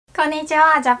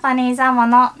Konnichiwa, Japanese Amo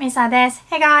no Misa desu.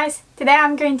 Hey guys, today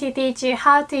I'm going to teach you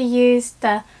how to use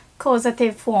the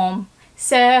causative form.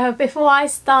 So before I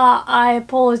start, I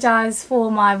apologize for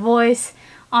my voice.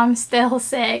 I'm still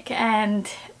sick and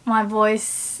my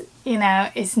voice,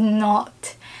 is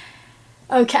not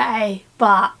okay,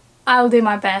 but I'll do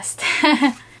my best.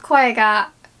 声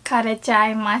が枯れちゃ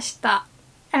いました。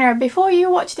Anyway, before you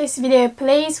watch this video,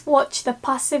 please watch the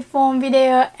passive form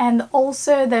video and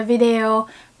also the video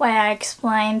where I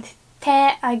explained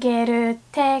手あげる、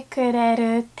手くれ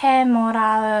る、手も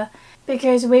らう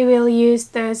because we will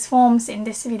use those forms in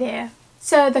this video.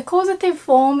 So the causative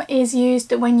form is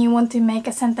used when you want to make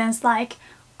a sentence like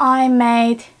I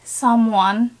made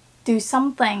someone do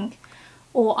something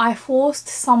or I forced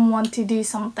someone to do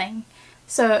something.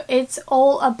 So it's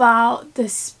all about the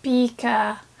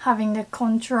speaker having the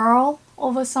control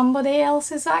over somebody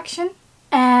else's action.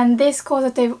 And this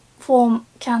causative form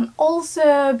can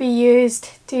also be used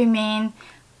to mean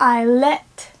I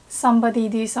let somebody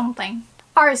do something.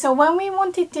 Alright, so when we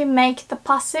wanted to make the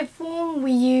passive form,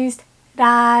 we used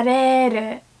られ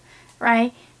る,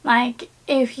 right? Like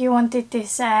if you wanted to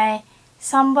say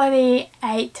somebody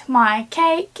ate my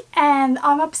cake and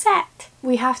I'm upset,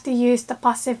 we have to use the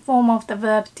passive form of the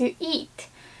verb to eat.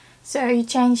 So you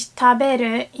change 食べ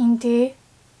る into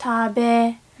食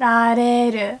べら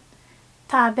れる、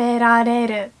食べられ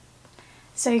る.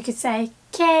 So you could say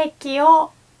ケーキ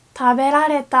を食べら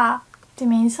れた to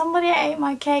mean somebody ate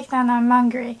my cake and I'm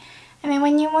hungry. And then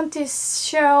when you want to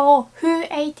show who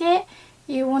ate it,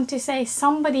 you want to say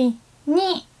somebody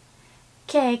に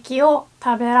ケーキを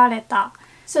食べられた.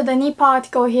 So the に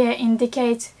particle here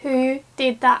indicates who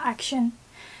did that action,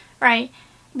 right?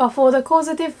 But for the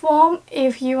causative form,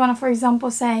 if you want to, for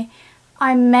example, say,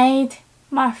 I made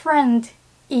my friend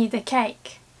eat the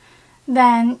cake,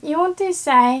 then you want to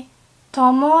say,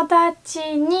 友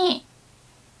達に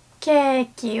ケー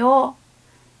キを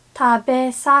食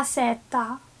べさせ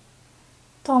た。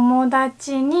友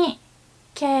達に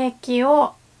ケーキ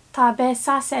を食べ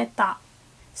させた。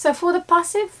So for the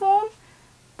passive form,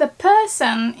 the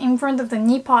person in front of the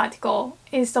に particle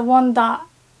is the one that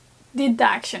did the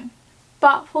action.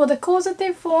 But for the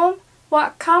causative form,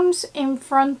 what comes in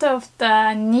front of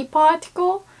the に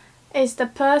particle is the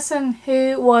person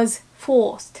who was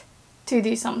forced to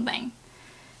do something.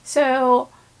 So,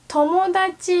 友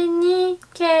達に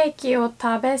ケーキを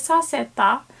食べさせ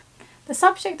た. The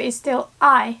subject is still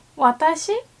I,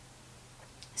 私.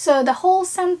 So the whole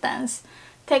sentence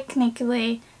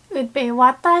technically would be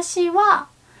私は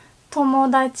友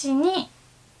達に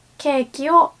ケー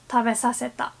キを食べさせ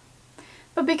た.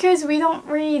 But because we don't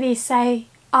really say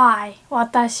I,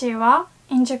 私は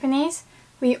in Japanese,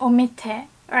 we omit it,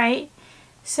 right?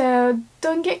 So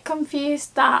don't get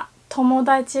confused that 友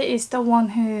達 is the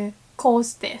one who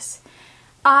caused this.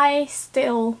 I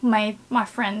still made my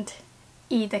friend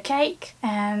eat the cake,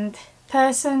 and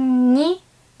person に,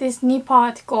 this に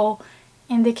particle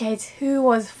indicates who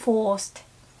was forced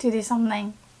to do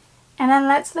something. And then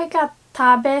let's look at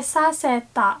食べさせ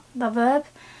た, the verb.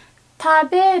 食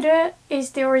べる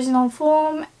is the original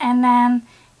form, and then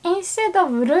instead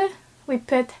of る we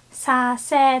put さ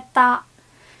せた.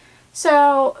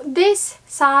 So this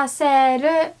させ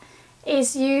る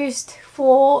is used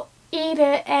for い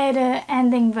る、得る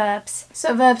ending verbs.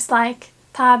 So verbs like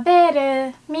食べ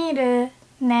る、見る、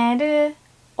寝る、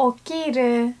起き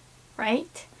る, right?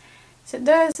 So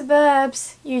those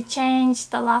verbs, you change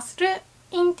the last る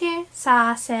into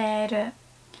させる.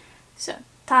 So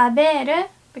食べる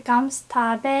becomes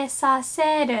食べさ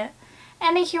せる.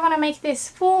 And if you want to make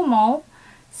this formal,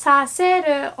 させ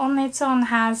る on its own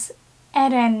has る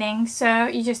ending, so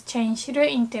you just change る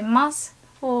into ます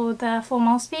for the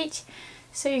formal speech.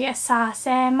 So you get さ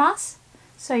せます.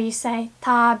 So you say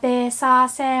食べさ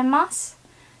せます.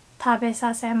 食べ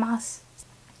させます.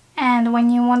 And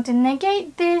when you want to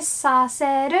negate this さ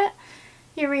せる,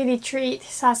 you really treat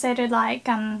させる like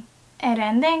an る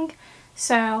ending.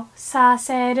 So さ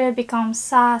せる becomes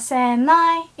させ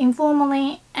ない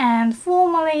informally, and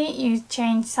formally you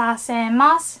change させ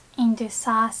ます into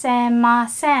させま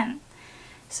せん.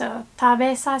 So 食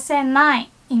べさせない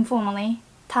informally,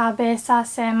 食べさ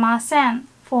せません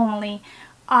formally.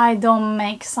 I don't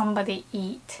make somebody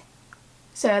eat.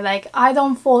 So like I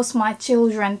don't force my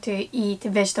children to eat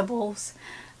vegetables.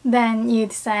 Then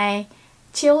you'd say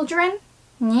children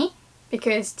に,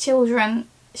 because children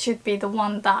should be the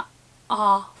one that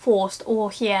are forced,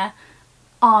 or here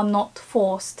are not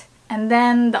forced, and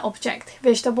then the object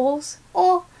vegetables,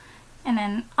 or and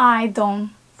then I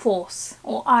don't force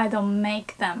or I don't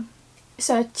make them.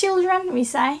 So children we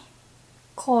say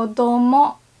子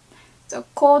供. So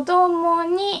子供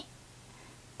に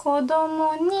子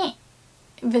供に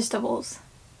vegetables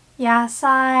野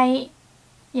菜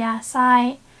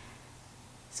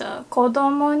So 子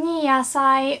供に野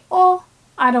菜を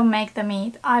I don't make them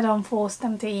eat. I don't force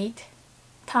them to eat.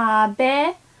 食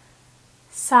べ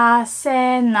さ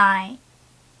せない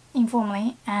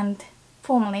informally and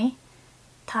formally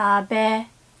食べ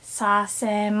さ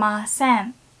せませ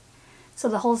ん So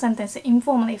the whole sentence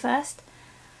informally first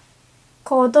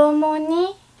子供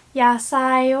に野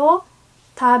菜を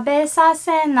食べさ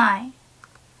せない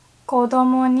子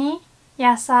供に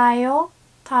野菜を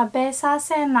食べさ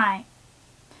せない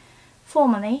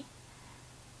formally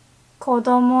子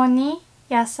供に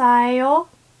野菜を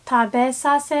食べ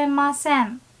させませ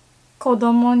ん子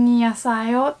供に野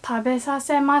菜を食べさ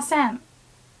せません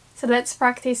So let's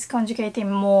practice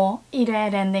conjugating more いる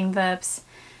ending verbs.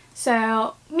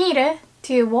 So 見る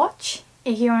to watch.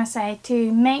 If you want to say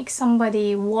to make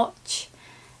somebody watch,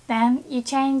 then you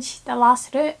change the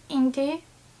last る into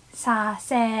さ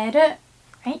せる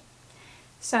right?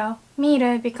 So 見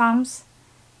る becomes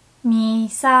見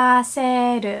さ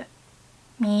せる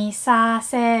見さ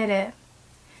せる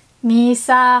見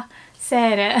さ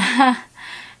せる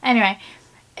Anyway,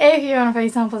 if you want to, for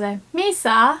example, say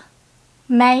Misa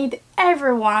made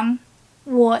everyone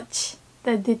watch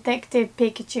the Detective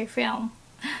Pikachu film,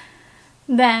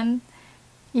 then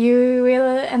you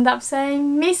will end up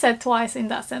saying Misa twice in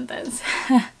that sentence.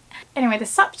 Anyway, the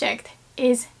subject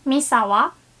is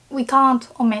Misawa. We can't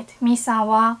omit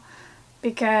Misawa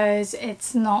because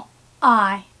it's not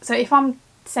I. So if I'm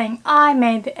saying I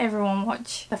made everyone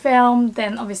watch the film,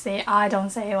 then obviously I don't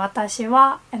say watashi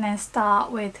wa and then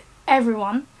start with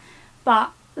everyone.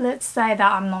 But let's say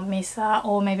that I'm not Misa,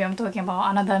 or maybe I'm talking about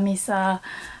another Misa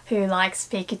who likes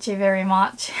Pikachu very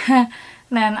much.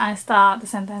 Then I start the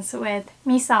sentence with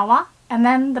Misawa, and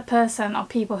then the person or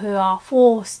people who are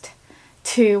forced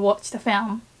to watch the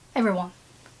film. Everyone.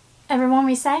 Everyone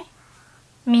we say?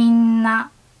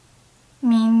 Minna.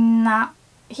 Minna.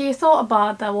 If you thought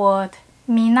about the word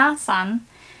minasan,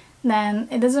 then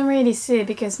it doesn't really suit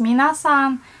because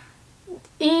minasan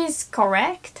is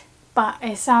correct, but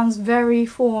it sounds very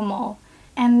formal,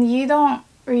 and you don't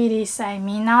really say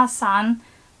minasan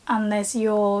unless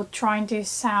you're trying to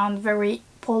sound very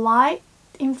polite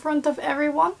in front of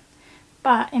everyone.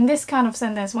 But in this kind of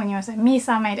sentence, when you say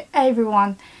Misa made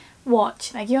everyone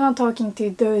watch, like you're not talking to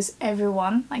those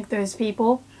everyone, like those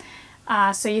people,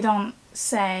 so you don't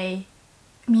say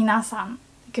minasan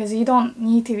because you don't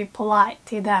need to be polite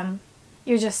to them.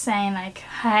 You're just saying like,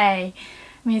 hey,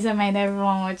 Misa made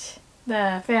everyone watch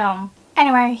the film.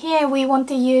 Anyway, here we want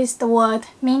to use the word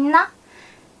minna.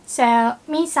 So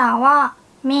Misa wa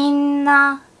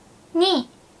minna ni.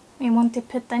 We want to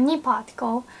put the ni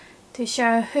particle to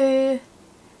show whom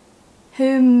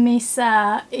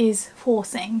Misa is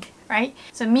forcing, right?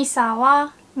 So Misa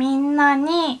wa minna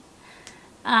ni.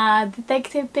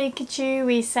 Detective Pikachu,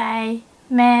 we say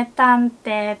名探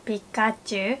偵ピカ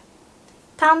チュウ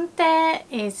Tante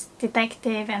is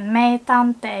detective and 名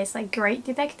探偵 is like great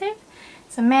detective.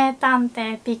 So 名探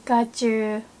偵ピカチ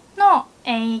ュウの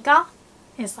映画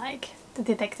is like the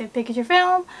Detective Pikachu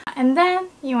film. And then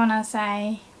you wanna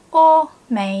say or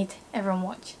made everyone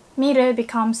watch. 見る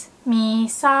becomes 見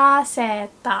させ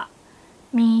た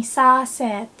見さ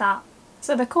せた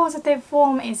So the causative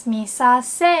form is 見さ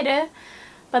せる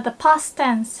but the past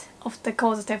tense of the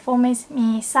causative form is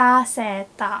見させ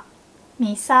た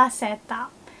見させた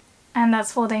And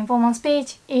that's for the informal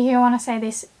speech. If you want to say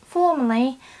this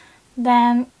formally,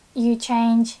 then you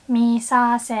change 見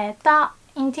させた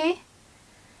into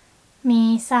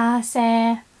見さ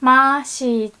せま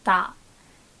した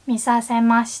見させ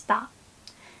ました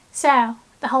So,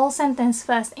 the whole sentence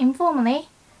first informally.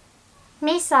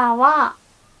 ミサは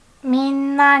み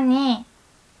んなに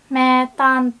名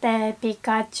探偵ピ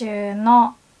カチュウ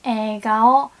の映画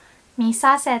を見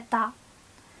させた。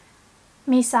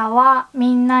ミサは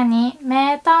みんなに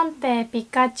名探偵ピ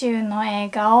カチュウの映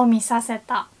画を見させ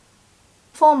た。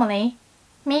Formally,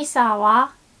 ミサ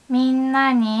はみん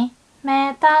なに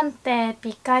名探偵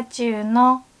ピカチュウ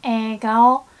の映画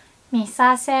を見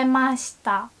させまし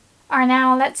た。Alright,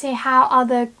 now let's see how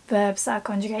other verbs are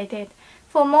conjugated.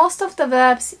 For most of the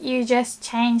verbs, you just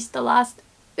change the last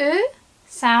u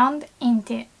sound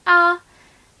into a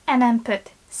and then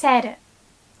put seru.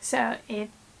 So it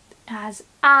has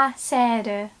a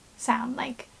seru sound,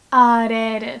 like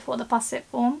areru for the passive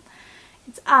form.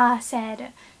 It's a seru.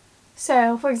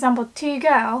 So for example, to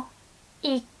go,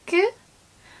 iku.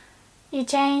 You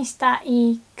change the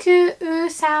iku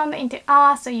sound into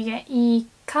a, so you get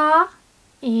ika,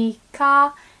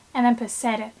 ika, and then put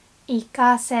seru,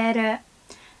 ikaseru.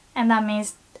 And that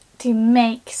means to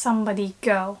make somebody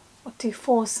go or to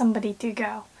force somebody to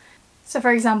go. So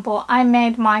for example, I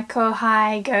made my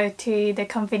Kōhai go to the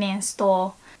convenience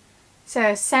store.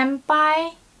 So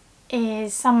Senpai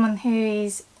is someone who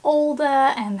is older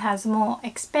and has more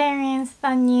experience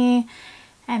than you,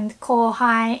 and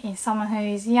Kōhai is someone who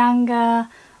is younger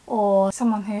or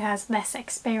someone who has less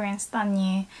experience than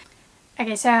you.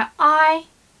 Okay, so I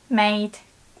made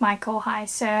my Kōhai,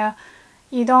 so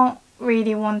you don't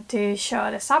really want to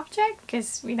show the subject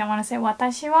because we don't want to say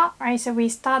watashi wa, right? So we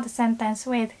start the sentence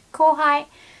with Kōhai.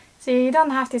 So you don't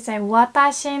have to say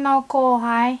watashi no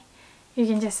Kōhai. You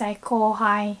can just say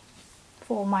Kōhai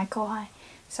for my Kōhai.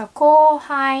 So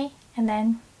Kōhai and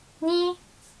then ni,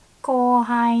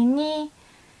 Kōhai ni,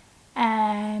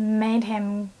 made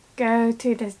him go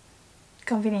to the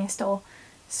convenience store.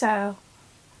 So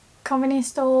convenience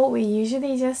store, we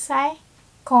usually just say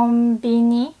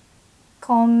konbini,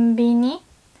 konbini.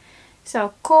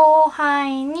 So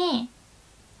Kōhai ni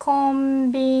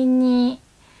konbini.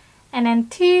 And then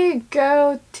to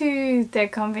go to the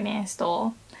convenience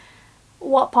store,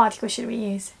 what particle should we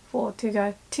use for to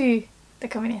go to the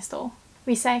convenience store?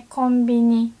 We say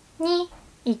konbini ni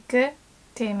iku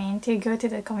to mean to go to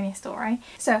the convenience store, right?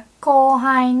 So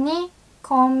Kōhai ni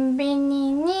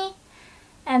konbini ni,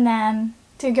 and then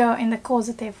to go in the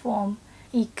causative form,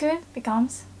 iku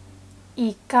becomes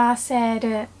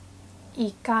ikaseru,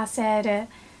 ikaseru,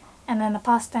 and then the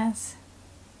past tense,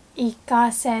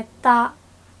 ikaseta,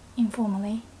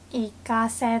 informally,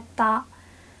 ikaseta,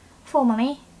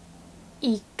 formally,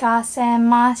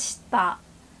 ikasemashita,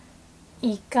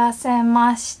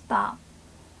 ikasemashita.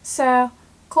 So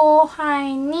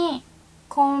Kōhai ni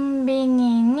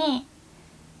konbini ni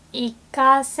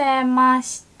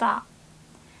ikasemashita.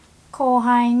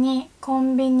 Kōhai ni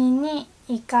konbini ni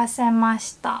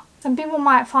ikasemashita. Some people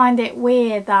might find it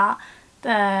weird that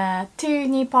the two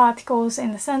ni particles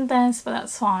in the sentence, but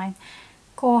that's fine.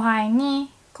 Kōhai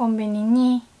ni konbini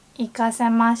ni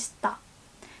ikasemashita.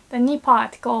 The ni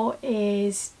particle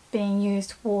is being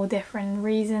used for different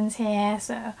reasons here,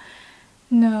 so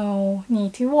no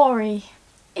need to worry.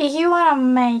 If you want to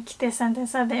make this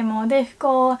sentence a bit more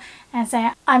difficult and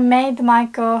say, I made my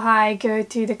Kōhai go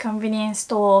to the convenience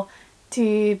store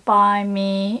to buy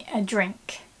me a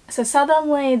drink. So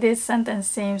suddenly this sentence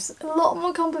seems a lot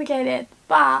more complicated,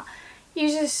 but you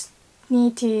just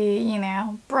need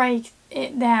to, break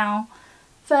it down.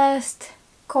 First,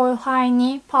 Kōhai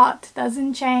ni part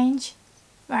doesn't change,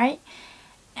 right?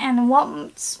 And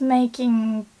what's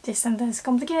making this sentence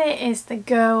complicated is the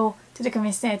go to the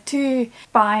convenience store to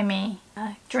buy me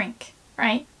a drink,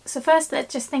 right? So first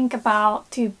let's just think about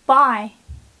to buy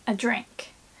a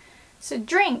drink. So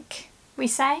drink, we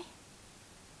say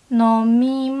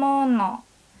nomimono,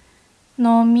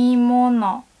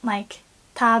 nomimono, like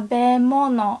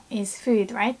tabemono is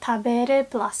food, right? Taberu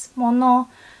plus mono,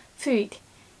 food.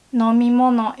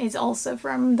 Nomimono is also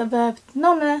from the verb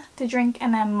nomu, to drink,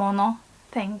 and then mono,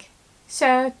 thing.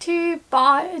 So to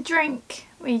buy a drink,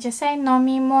 we just say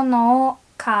nomimono o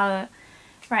kau,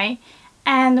 right?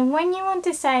 And when you want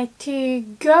to say to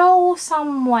go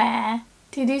somewhere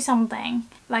to do something,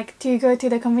 like to go to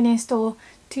the convenience store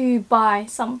to buy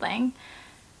something,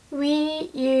 we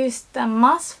use the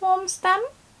must form stem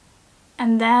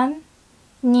and then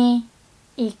ni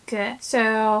iku.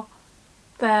 So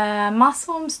the must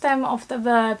form stem of the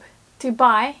verb to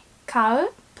buy, kau,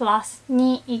 plus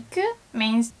ni iku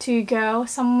means to go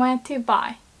somewhere to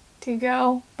buy, to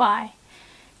go buy.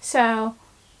 So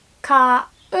kau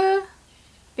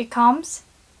becomes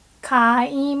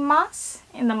kaimasu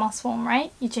in the must form,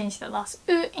 right? You change the last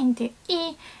u into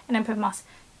i and then put mas,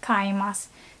 kaimasu.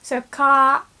 So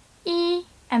kai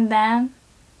and then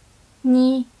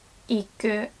ni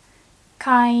iku,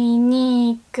 kai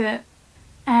ni iku.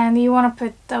 And you want to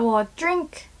put the word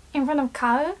drink in front of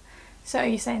kau. So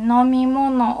you say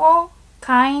nomimono o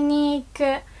kai ni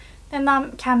iku. Then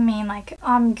that can mean like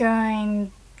I'm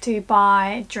going to buy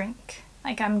a drink.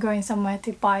 Like I'm going somewhere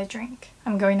to buy a drink.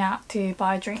 I'm going out to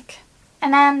buy a drink.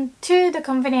 And then to the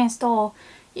convenience store,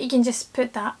 you can just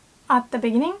put that at the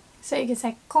beginning. So you can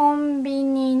say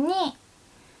konbini ni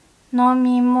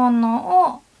nomimono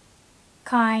o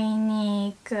kai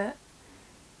ni iku.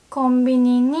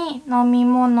 Konbini ni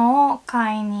nomimono o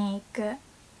kai ni iku.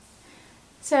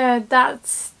 So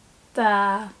that's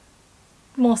the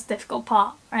most difficult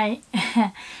part, right?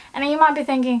 And you might be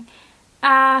thinking,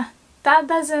 that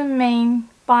doesn't mean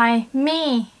buy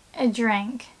me a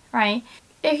drink, right?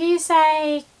 If you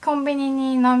say konbini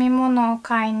ni nomimono o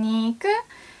kai ni iku,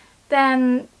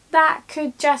 then that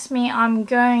could just mean I'm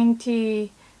going to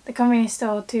the convenience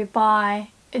store to buy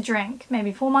a drink,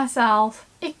 maybe for myself.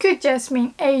 It could just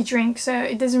mean a drink, so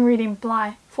it doesn't really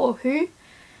imply for who.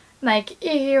 Like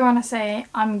if you want to say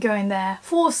I'm going there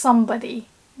for somebody,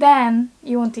 then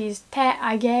you want to use て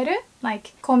あげる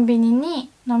like コンビニ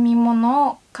に飲み物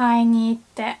を買いに行っ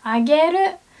てあげ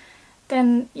る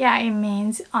then yeah, it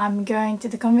means I'm going to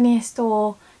the convenience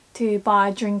store to buy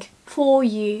a drink for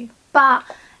you. But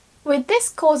with this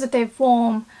causative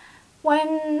form,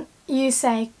 when you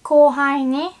say 後輩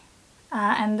に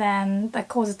and then the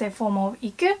causative form of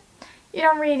行く, you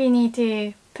don't really need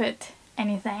to put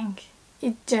anything.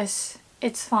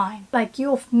 It's fine. Like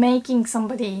you're making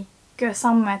somebody go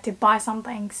somewhere to buy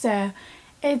something, so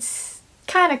it's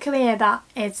kind of clear that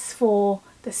it's for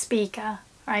the speaker,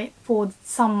 right? For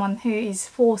someone who is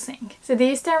forcing. So do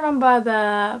you still remember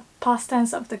the past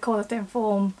tense of the causative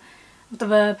form of the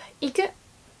verb 行く?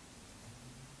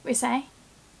 We say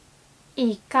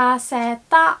行かせ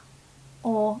た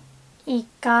or 行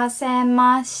かせ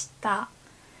ました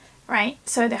right?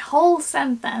 So the whole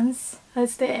sentence,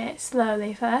 let's do it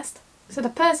slowly first. So the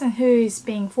person who is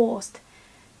being forced,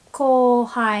 後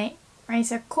輩, right?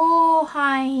 So 後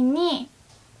輩に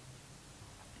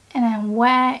and then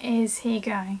where is he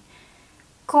going?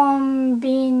 コン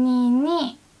ビニ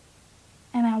に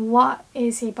and then what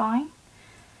is he buying?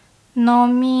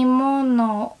 飲み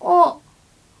物を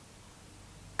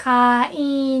買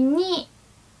いに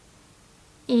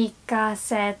行か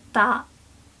せた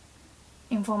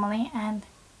informally and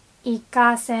行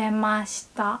かせまし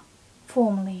た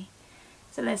formally.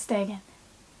 So let's do it again.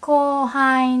 後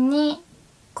輩に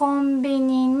コンビ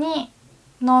ニに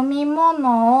飲み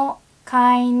物を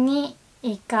買いに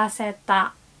行かせ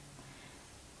た。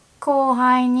後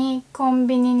輩にコン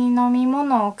ビニに飲み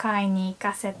物を買いに行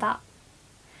かせた。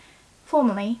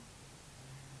formally.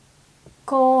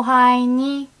 後輩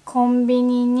にコンビ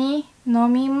ニに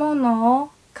飲み物を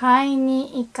買い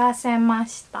に行かせま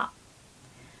した。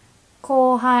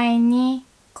後輩に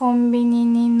コンビニ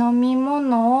に飲み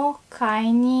物を買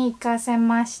いに行かせ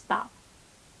ました。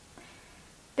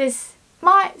This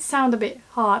might sound a bit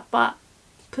hard, but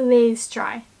please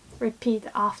try.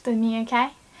 Repeat after me,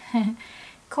 okay?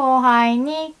 後輩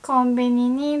にコンビニ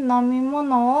に飲み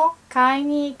物を買い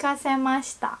に行かせま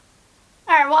した。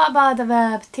Alright, what about the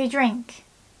verb to drink?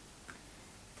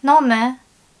 飲む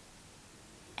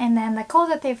and then the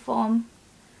causative form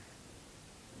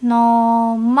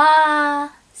飲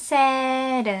ま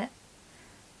せる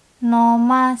飲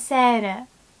ませる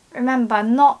Remember,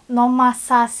 not 飲ま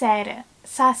させる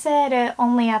させる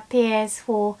only appears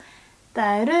for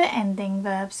the る ending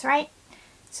verbs, right?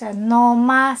 So 飲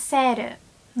ませる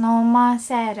飲ま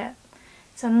せる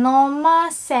So 飲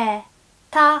ませ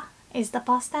た is the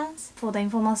past tense for the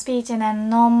informal speech, and then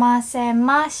飲ませ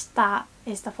ました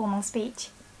is the formal speech.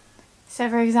 So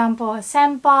for example, a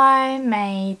senpai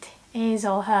made his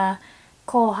or her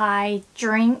Kōhai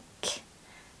drink,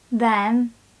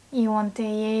 then you want to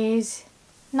use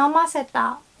飲ませ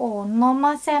た or 飲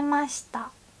ませまし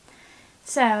た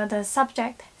So the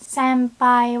subject 先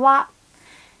輩は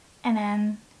and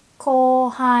then 後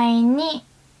輩に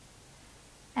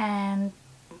and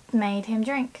made him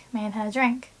drink, made her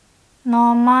drink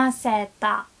飲ませ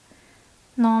た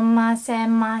飲ませ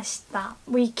ました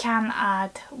We can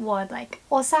add word like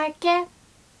お酒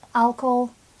alcohol.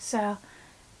 So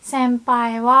先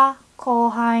輩は後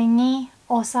輩に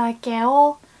お酒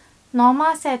を飲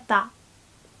ませた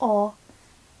or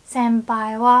先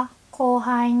輩は後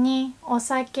輩にお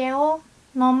酒を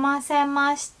飲ませ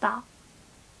ました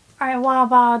Alright, what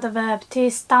about the verb to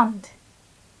stand?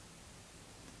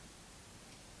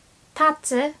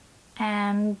 立つ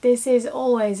and this is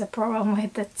always a problem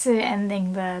with the つ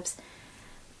ending verbs.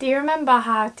 Do you remember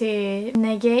how to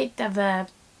negate the verb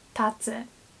立つ?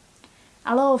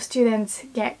 A lot of students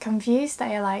get confused.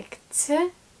 They're like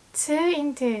つ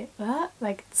into what?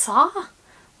 Like さ?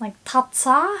 Like 立つ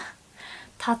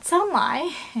立たない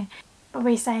But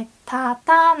we say 立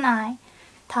たない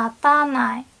立た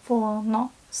ない for not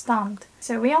stand.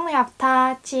 So we only have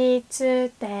立ちつ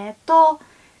てと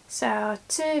So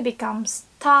つ becomes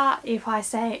た if I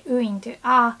say う into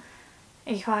あ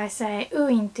If I say う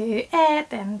into え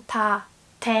then た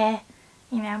て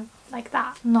You know, like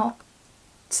that. Not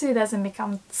つ doesn't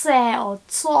become つえ or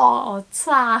つお or つ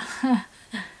あ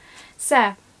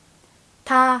So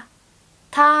立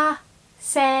た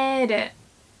せる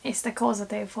is the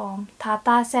causative form. 立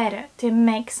たせる to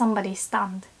make somebody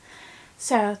stand.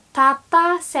 So 立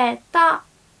たせた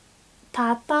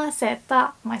立たせ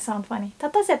た might sound funny. 立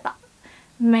たせた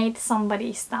made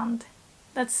somebody stand.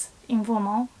 That's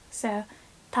informal. So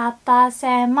立た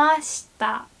せまし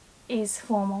た is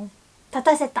formal. 立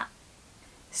たせた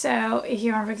So if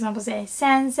you want, for example, say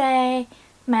Sensei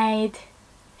made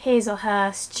his or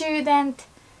her student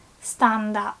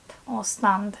stand up or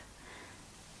stand,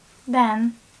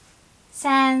 then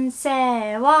先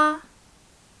生は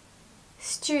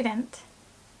student,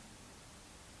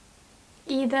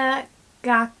 either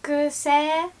学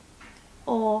生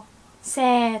or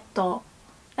生徒.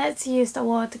 Let's use the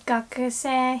word 学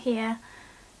生 here.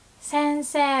 先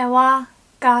生は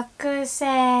学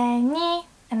生に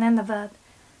and then the verb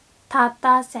立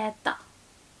たせた。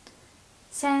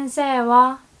先生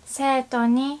は生徒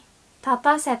に立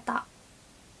たせた。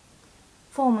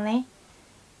Formally,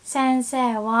 先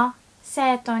生は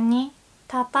生徒に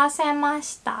立たせま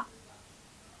した。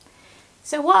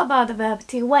So what about the verb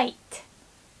to wait?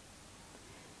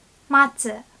 待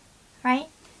つ right?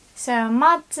 So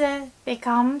待つ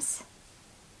becomes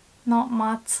not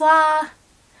待つは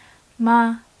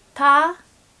待た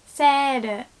せ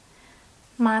る。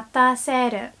待たせ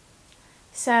る。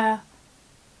So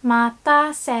待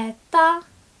たせた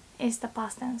is the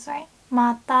past tense, right?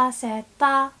 待たせ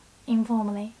た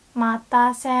informally. 待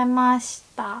たせまし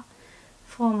た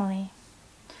formally.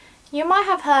 You might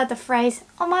have heard the phrase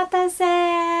お待たせ.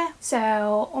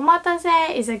 So お待たせ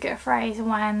is a good phrase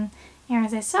when you're gonna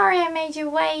say sorry I made you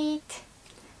wait.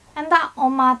 And that お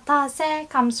待たせ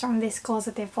comes from this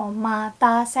causative form 待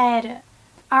たせる.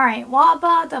 Alright, what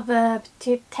about the verb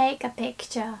to take a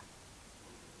picture?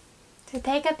 To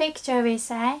take a picture we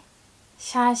say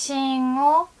写真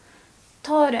を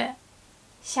撮る。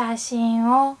写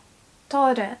真を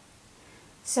撮る。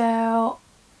So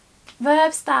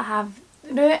verbs that have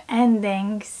る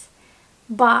endings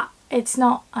but it's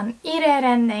not an 入れる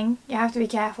ending, you have to be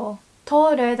careful.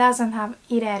 撮る doesn't have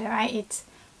入れる, right? It's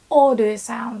おる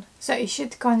sound. So you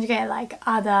should conjugate like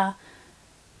other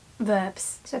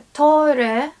verbs. So 撮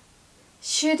る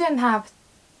shouldn't have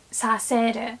さ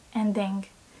せる ending.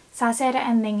 させる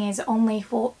ending is only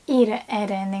for 入れ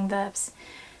る ending verbs.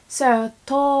 So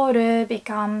撮る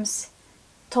becomes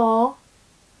撮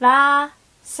ら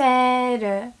せ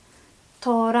る。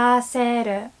撮らせ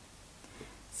る。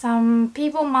Some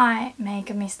people might make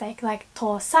a mistake like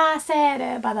撮させ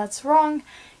る but that's wrong.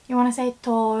 You want to say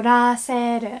撮ら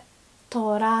せる。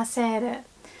撮らせる。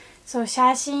So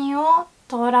写真を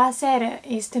撮らせる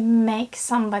is to make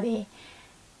somebody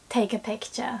take a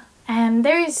picture. And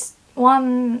there is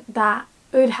one that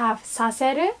would have さ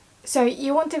せる. So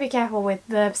you want to be careful with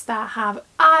verbs that have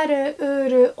ある、う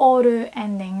る、おる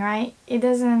ending, right? It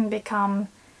doesn't become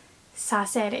さ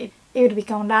せる. It would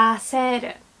become らせ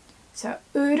る. So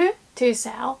売る to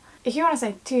sell. If you want to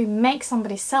say to make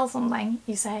somebody sell something,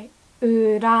 you say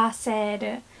売らせ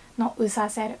る. Not うさ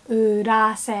せる. 売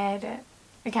らせる.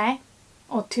 Okay?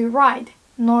 Or to ride.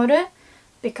 乗る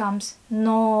becomes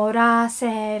乗ら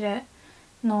せる.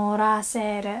 乗ら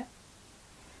せる.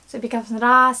 So it becomes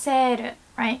らせる.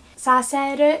 Right? さ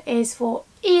せる is for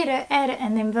いる、える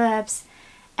ending verbs.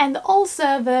 And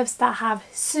also verbs that have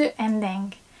す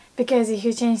ending. Because if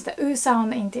you change the う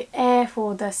sound into え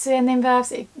for the す ending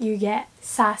verbs, you get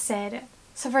させる.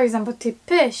 So for example, to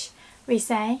push, we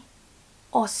say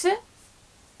押す、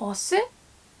押す.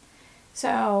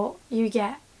 So you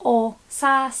get 押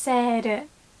させる、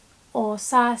押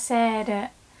させる.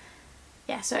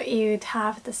 Yeah, so you'd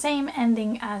have the same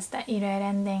ending as the いる、える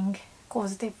ending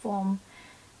causative form.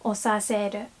 押させ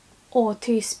る. Or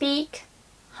to speak,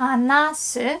 話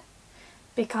す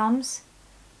becomes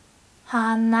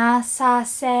話さ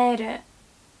せる。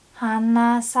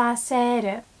話させ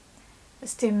る.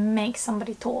 It's to make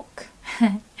somebody talk.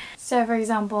 So for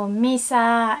example,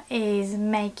 Misa is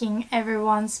making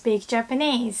everyone speak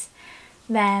Japanese.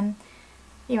 Then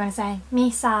you want to say,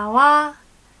 Misa は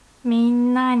み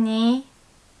んなに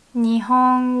日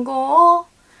本語を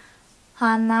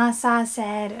話さ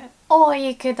せる. Or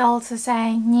you could also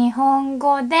say 日本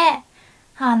語で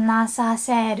話さ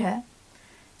せる.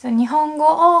 So 日本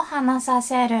語を話さ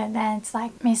せる. Then it's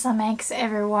like Misa makes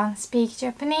everyone speak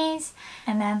Japanese.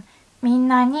 And then みん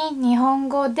なに日本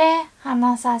語で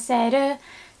話させる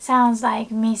sounds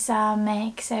like Misa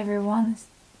makes everyone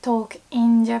talk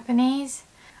in Japanese.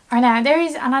 Or now there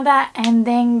is another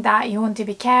ending that you want to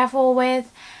be careful with.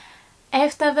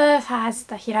 If the verb has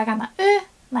the hiragana う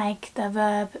like the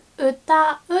verb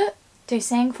歌う to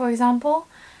sing, for example,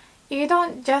 you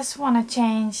don't just want to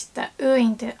change the う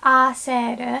into あ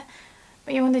せる,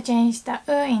 but you want to change the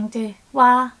う into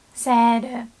わせ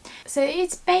る. So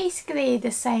it's basically the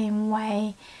same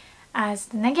way as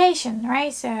the negation,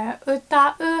 right? So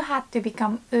歌う had to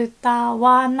become 歌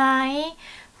わない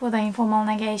for the informal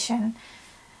negation.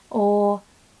 Or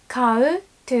買う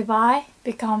to buy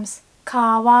becomes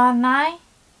買わない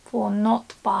for not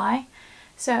buy.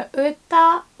 So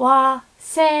歌わ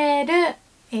せる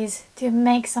is to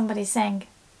make somebody sing.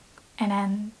 And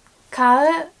then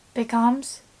買う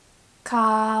becomes 買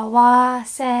わ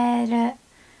せる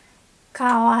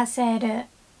買わせる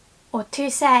or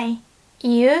to say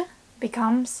言う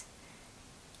becomes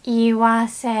言わ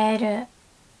せる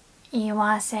言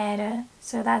わせる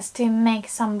so that's to make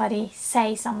somebody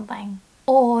say something.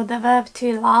 Or the verb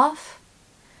to laugh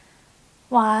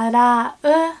笑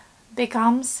う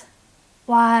becomes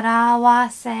笑わ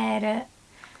せる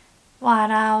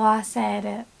笑わせ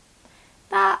る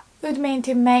That would mean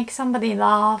to make somebody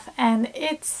laugh, and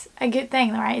it's a good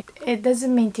thing, right? It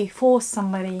doesn't mean to force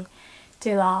somebody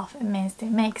to laugh, it means to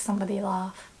make somebody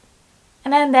laugh.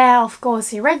 And then there are of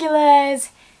course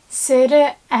irregulars す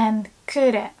る and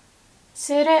来る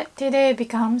する to do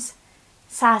becomes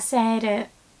させる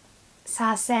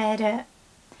させる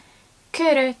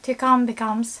来る to come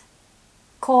becomes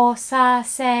来さ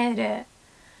せる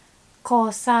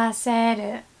来させ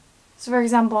る So for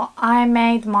example, I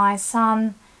made my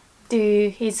son do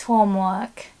his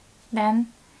homework. Then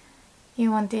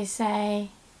you want to say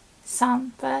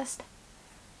son first.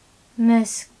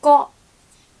 息子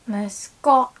息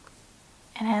子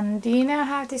And then do you know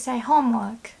how to say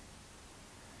homework?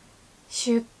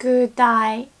 宿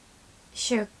題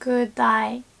宿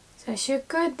題 So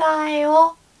宿題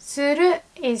をする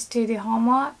is to do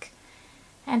homework.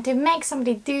 And to make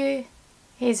somebody do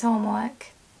his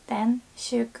homework, then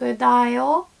宿題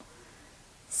を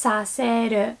させ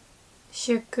る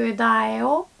宿題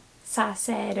をさ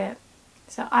せる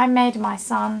So I made my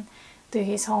son do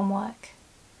his homework.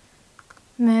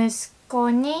 息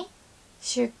子に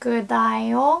宿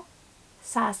題を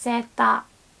させた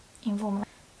informal.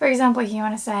 For example, if you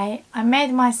want to say, I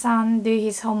made my son do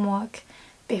his homework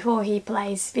before he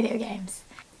plays video games.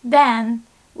 Then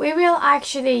we will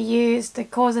actually use the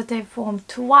causative form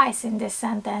twice in this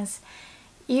sentence.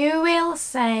 You will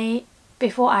say,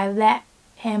 before I let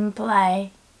him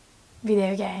play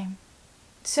video game.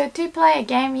 So to play a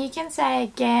game, you can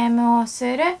say ゲームをす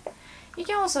る You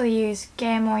can also use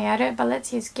ゲームをやる but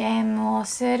let's use ゲームを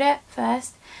する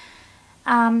first.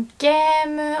 ゲー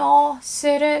ムをす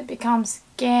る becomes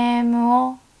ゲー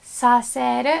ムをさ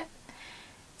せる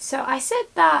So I said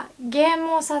that ゲー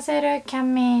ムをさせる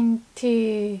can mean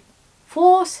to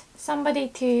force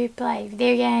somebody to play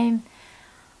video game,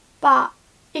 but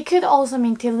it could also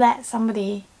mean to let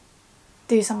somebody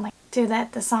do something, to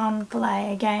let the son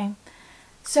play a game.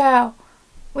 So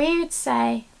we would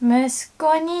say 息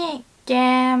子にゲ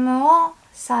ームを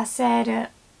させる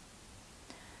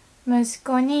息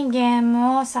子にゲー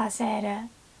ムをさせる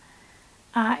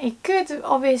It could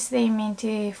obviously mean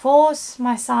to force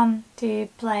my son to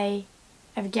play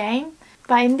a game,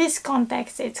 but in this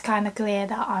context it's kind of clear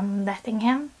that I'm letting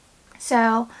him.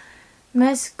 So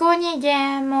息子にゲ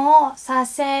ームをさ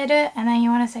せる and then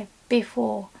you want to say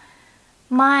before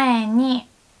前に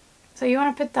So you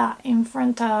want to put that in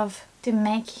front of to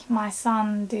make my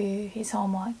son do his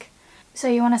homework. So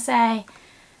you want to say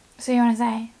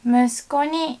息子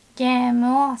にゲー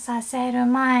ムをさせる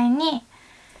前に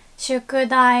宿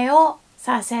題を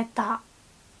させた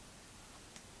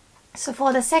So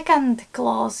for the second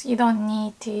clause, you don't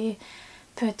need to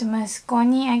put 息子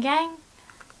に again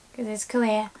because it's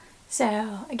clear.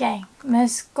 So again,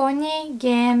 息子にゲ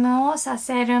ームをさ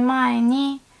せる前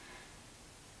に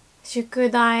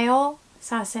宿題を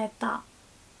させた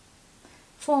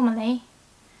Formally,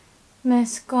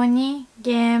 息子に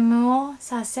ゲームを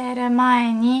させる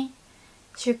前に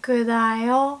宿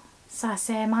題をさ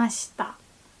せました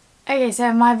Okay,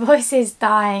 so my voice is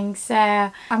dying, so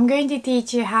I'm going to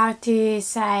teach you how to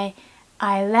say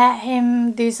I let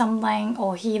him do something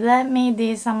or he let me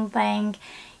do something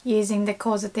using the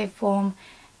causative form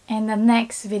in the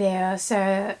next video.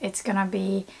 So it's gonna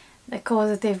be the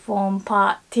causative form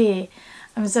part 2.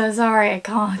 I'm so sorry I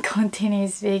can't continue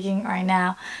speaking right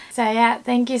now. So yeah,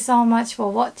 thank you so much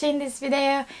for watching this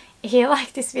video. If you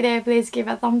like this video, please give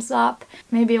a thumbs up.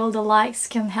 Maybe all the likes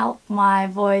can help my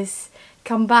voice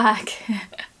come back.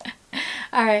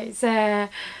 Alright, so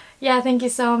yeah, thank you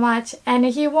so much. And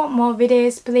if you want more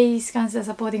videos, please consider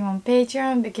supporting on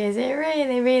Patreon because it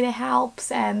really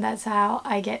helps and that's how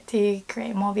I get to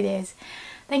create more videos.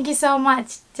 Thank you so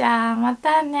much. じゃあま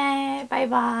たね。バイ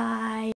バイ。